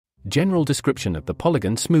General description of the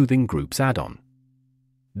Polygon Smoothing Groups add-on.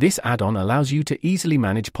 This add-on allows you to easily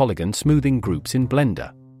manage polygon smoothing groups in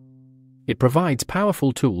Blender. It provides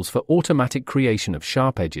powerful tools for automatic creation of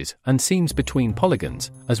sharp edges and seams between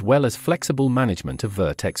polygons, as well as flexible management of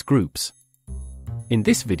vertex groups. In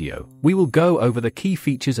this video, we will go over the key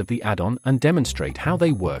features of the add-on and demonstrate how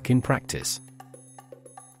they work in practice.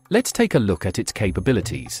 Let's take a look at its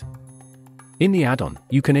capabilities. In the add-on,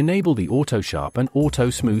 you can enable the Auto Sharp and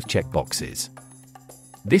Auto Smooth checkboxes.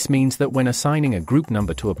 This means that when assigning a group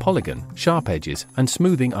number to a polygon, sharp edges and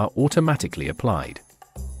smoothing are automatically applied.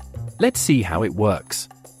 Let's see how it works.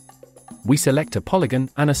 We select a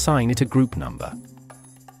polygon and assign it a group number.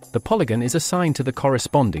 The polygon is assigned to the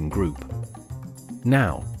corresponding group.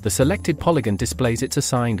 Now, the selected polygon displays its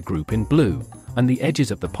assigned group in blue, and the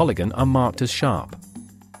edges of the polygon are marked as sharp.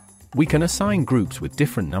 We can assign groups with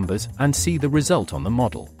different numbers and see the result on the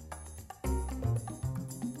model.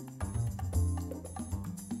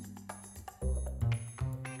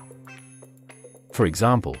 For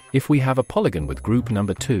example, if we have a polygon with group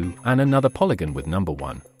number 2 and another polygon with number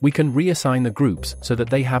 1, we can reassign the groups so that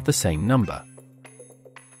they have the same number.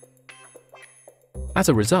 As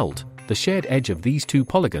a result, the shared edge of these two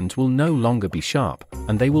polygons will no longer be sharp,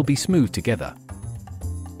 and they will be smooth together.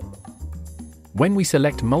 When we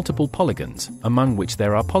select multiple polygons, among which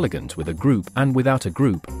there are polygons with a group and without a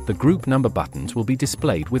group, the group number buttons will be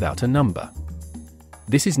displayed without a number.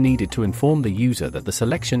 This is needed to inform the user that the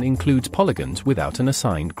selection includes polygons without an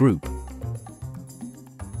assigned group.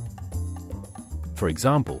 For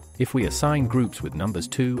example, if we assign groups with numbers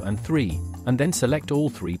 2 and 3, and then select all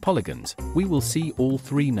 3 polygons, we will see all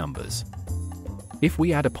 3 numbers. If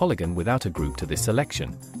we add a polygon without a group to this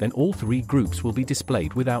selection, then all 3 groups will be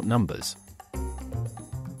displayed without numbers.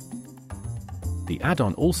 The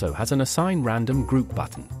add-on also has an Assign Random Group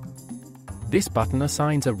button. This button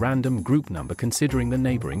assigns a random group number considering the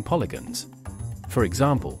neighboring polygons. For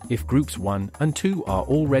example, if groups 1 and 2 are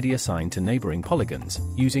already assigned to neighboring polygons,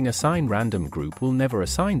 using Assign Random Group will never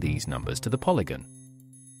assign these numbers to the polygon.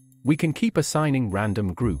 We can keep assigning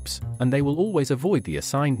random groups, and they will always avoid the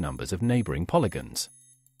assigned numbers of neighboring polygons.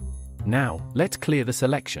 Now, let's clear the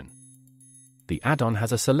selection. The add-on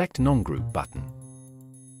has a Select Non-Group button.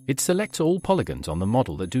 It selects all polygons on the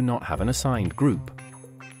model that do not have an assigned group.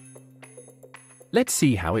 Let's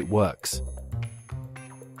see how it works.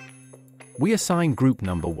 We assign group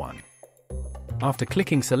number 1. After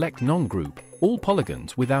clicking Select Non-Group, all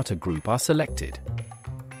polygons without a group are selected.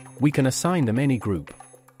 We can assign them any group.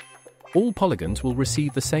 All polygons will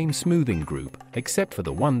receive the same smoothing group, except for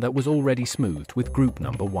the one that was already smoothed with group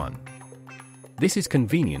number 1. This is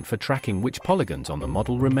convenient for tracking which polygons on the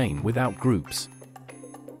model remain without groups.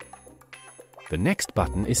 The next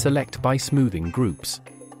button is Select by Smoothing Groups.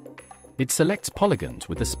 It selects polygons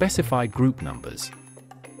with the specified group numbers.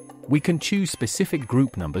 We can choose specific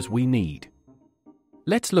group numbers we need.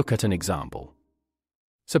 Let's look at an example.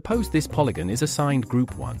 Suppose this polygon is assigned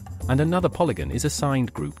group 1, and another polygon is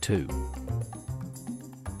assigned group 2.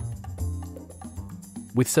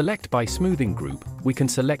 With Select by Smoothing Group, we can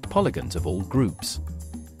select polygons of all groups.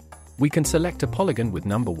 We can select a polygon with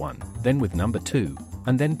number 1, then with number 2,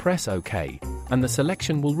 and then press OK, and the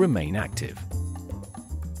selection will remain active.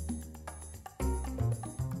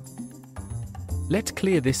 Let's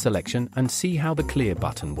clear this selection and see how the Clear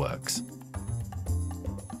button works.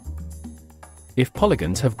 If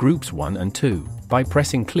polygons have groups 1 and 2, by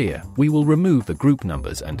pressing Clear, we will remove the group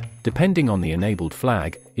numbers and, depending on the enabled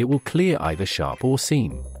flag, it will clear either sharp or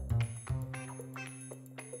seam.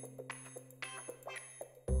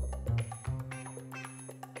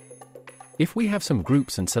 If we have some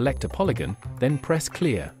groups and select a polygon, then press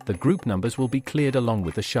Clear, the group numbers will be cleared along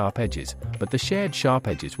with the sharp edges, but the shared sharp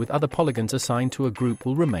edges with other polygons assigned to a group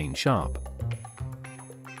will remain sharp.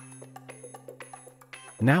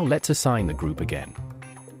 Now let's assign the group again.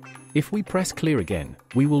 If we press Clear again,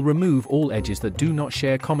 we will remove all edges that do not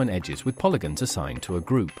share common edges with polygons assigned to a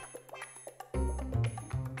group.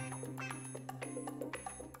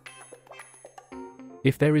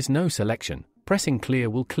 If there is no selection, pressing Clear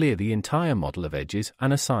will clear the entire model of edges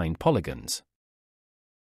and assigned polygons.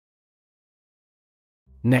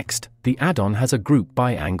 Next, the add-on has a Group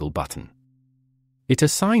by Angle button. It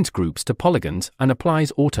assigns groups to polygons and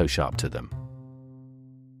applies Auto Sharp to them.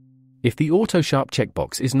 If the Auto Sharp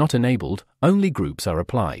checkbox is not enabled, only groups are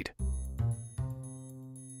applied.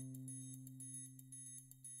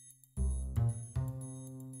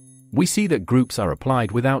 We see that groups are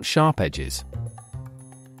applied without sharp edges.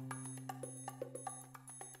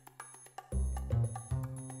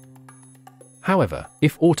 However,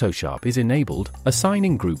 if AutoSharp is enabled,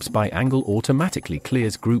 assigning groups by angle automatically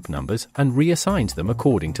clears group numbers and reassigns them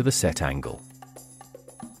according to the set angle.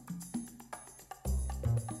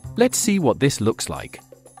 Let's see what this looks like.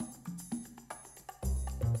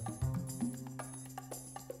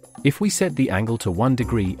 If we set the angle to 1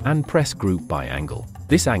 degree and press Group by Angle,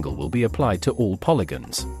 this angle will be applied to all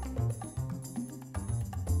polygons.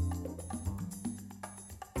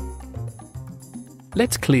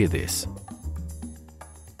 Let's clear this.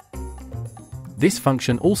 This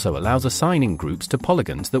function also allows assigning groups to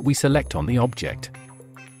polygons that we select on the object.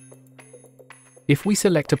 If we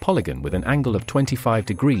select a polygon with an angle of 25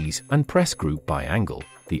 degrees and press Group by Angle,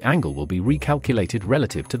 the angle will be recalculated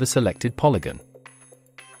relative to the selected polygon.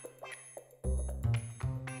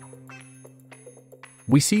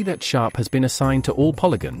 We see that Sharp has been assigned to all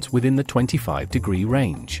polygons within the 25-degree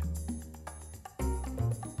range.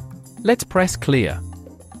 Let's press Clear.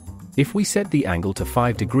 If we set the angle to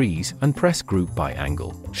 5 degrees and press Group by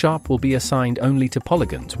Angle, Sharp will be assigned only to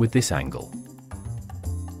polygons with this angle.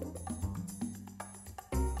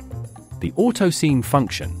 The AutoSeam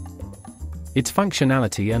function. Its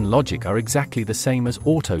functionality and logic are exactly the same as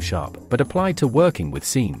AutoSharp, but applied to working with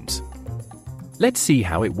seams. Let's see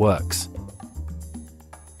how it works.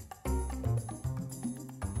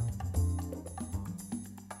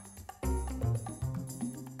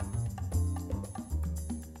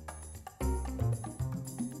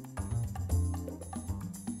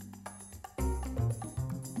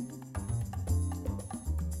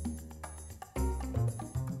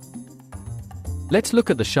 Let's look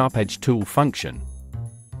at the Sharp Edge Tool function.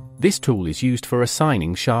 This tool is used for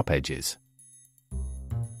assigning sharp edges.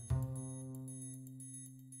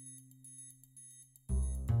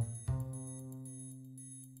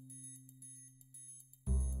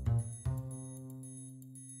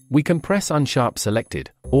 We can press Unsharp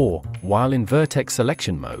Selected, or, while in Vertex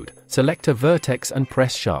Selection mode, select a vertex and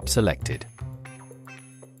press Sharp Selected.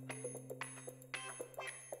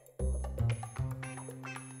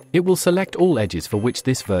 It will select all edges for which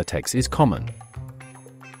this vertex is common.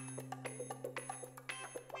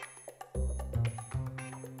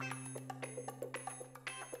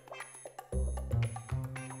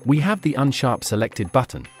 We have the Unsharp Selected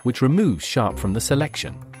button, which removes Sharp from the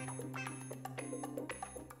selection.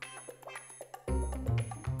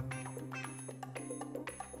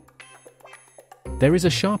 There is a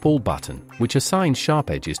Sharp All button, which assigns sharp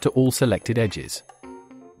edges to all selected edges.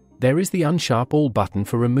 There is the Unsharp All button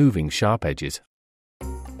for removing sharp edges,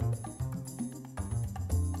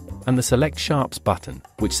 and the Select Sharps button,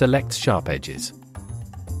 which selects sharp edges.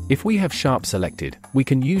 If we have Sharp selected, we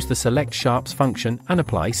can use the Select Sharps function and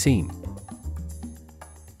apply Seam.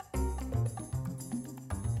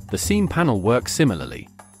 The Seam panel works similarly.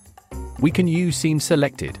 We can use Seam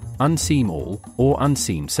Selected, Unseam All, or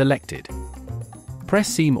Unseam Selected. Press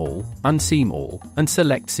Seam All, Unseam All, and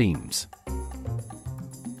select seams.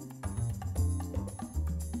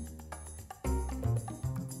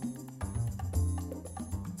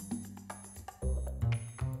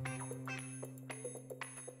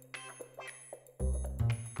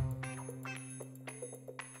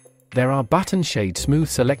 There are button Shade Smooth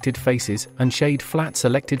Selected Faces and Shade Flat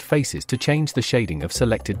Selected Faces to change the shading of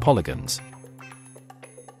selected polygons.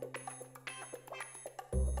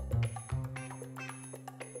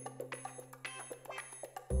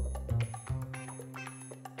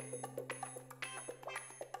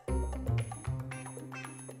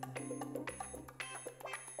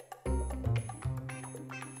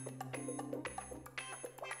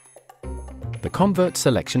 The Convert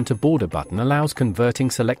Selection to Border button allows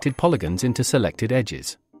converting selected polygons into selected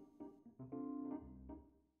edges.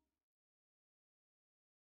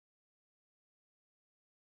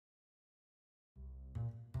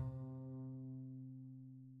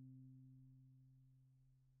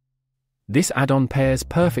 This add-on pairs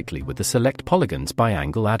perfectly with the Select Polygons by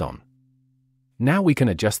Angle add-on. Now we can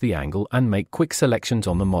adjust the angle and make quick selections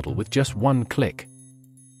on the model with just one click.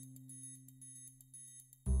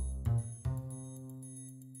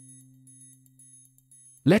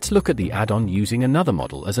 Let's look at the add-on using another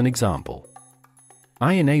model as an example.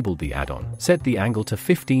 I enabled the add-on, set the angle to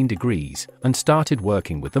 15 degrees, and started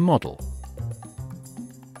working with the model.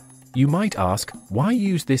 You might ask, why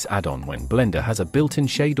use this add-on when Blender has a built-in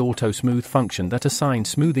Shade Auto Smooth function that assigns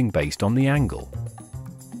smoothing based on the angle?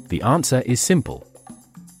 The answer is simple.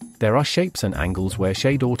 There are shapes and angles where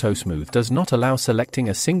Shade Auto Smooth does not allow selecting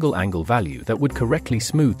a single angle value that would correctly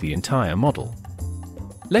smooth the entire model.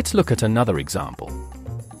 Let's look at another example.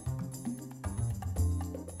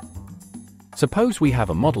 Suppose we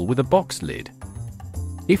have a model with a box lid.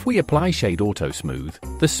 If we apply Shade Auto Smooth,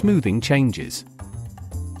 the smoothing changes.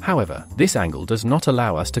 However, this angle does not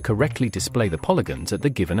allow us to correctly display the polygons at the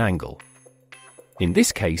given angle. In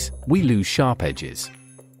this case, we lose sharp edges.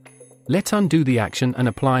 Let's undo the action and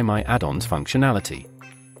apply my add-on's functionality.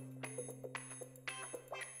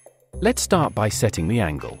 Let's start by setting the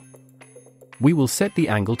angle. We will set the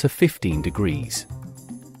angle to 15 degrees.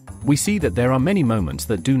 We see that there are many moments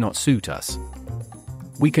that do not suit us.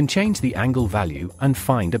 We can change the angle value and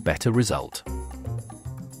find a better result.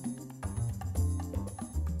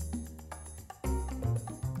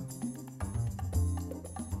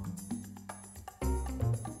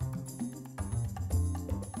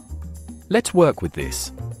 Let's work with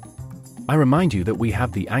this. I remind you that we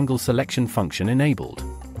have the angle selection function enabled.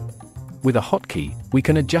 With a hotkey, we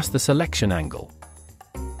can adjust the selection angle.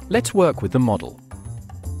 Let's work with the model.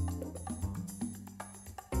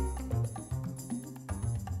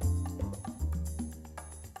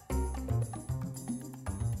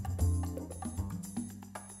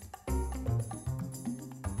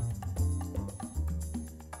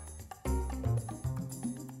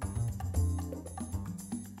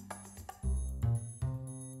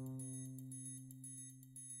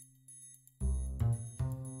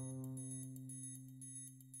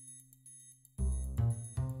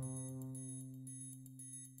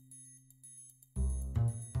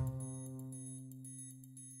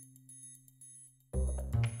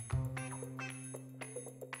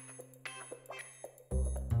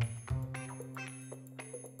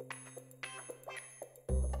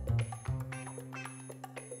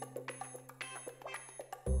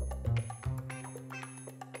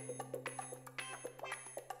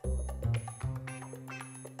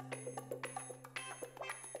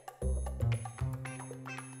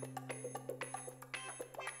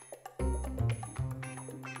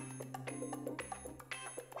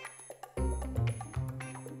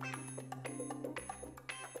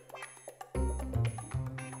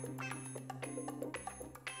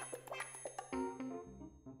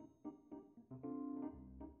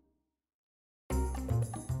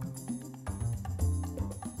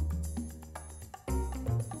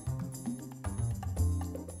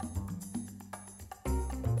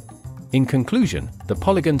 In conclusion, the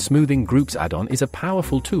Polygon Smoothing Groups add-on is a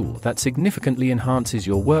powerful tool that significantly enhances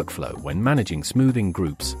your workflow when managing smoothing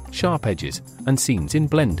groups, sharp edges, and seams in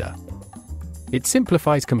Blender. It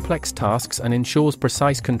simplifies complex tasks and ensures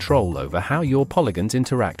precise control over how your polygons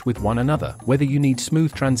interact with one another, whether you need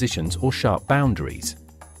smooth transitions or sharp boundaries.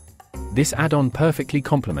 This add-on perfectly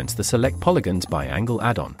complements the Select Polygons by Angle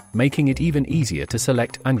add-on, making it even easier to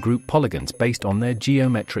select and group polygons based on their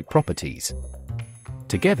geometric properties.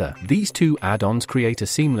 Together, these two add-ons create a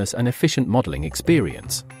seamless and efficient modeling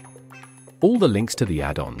experience. All the links to the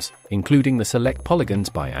add-ons, including the Select Polygons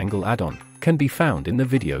by Angle add-on, can be found in the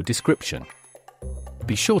video description.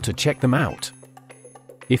 Be sure to check them out.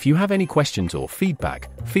 If you have any questions or feedback,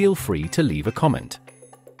 feel free to leave a comment.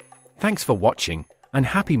 Thanks for watching, and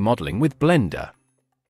happy modeling with Blender!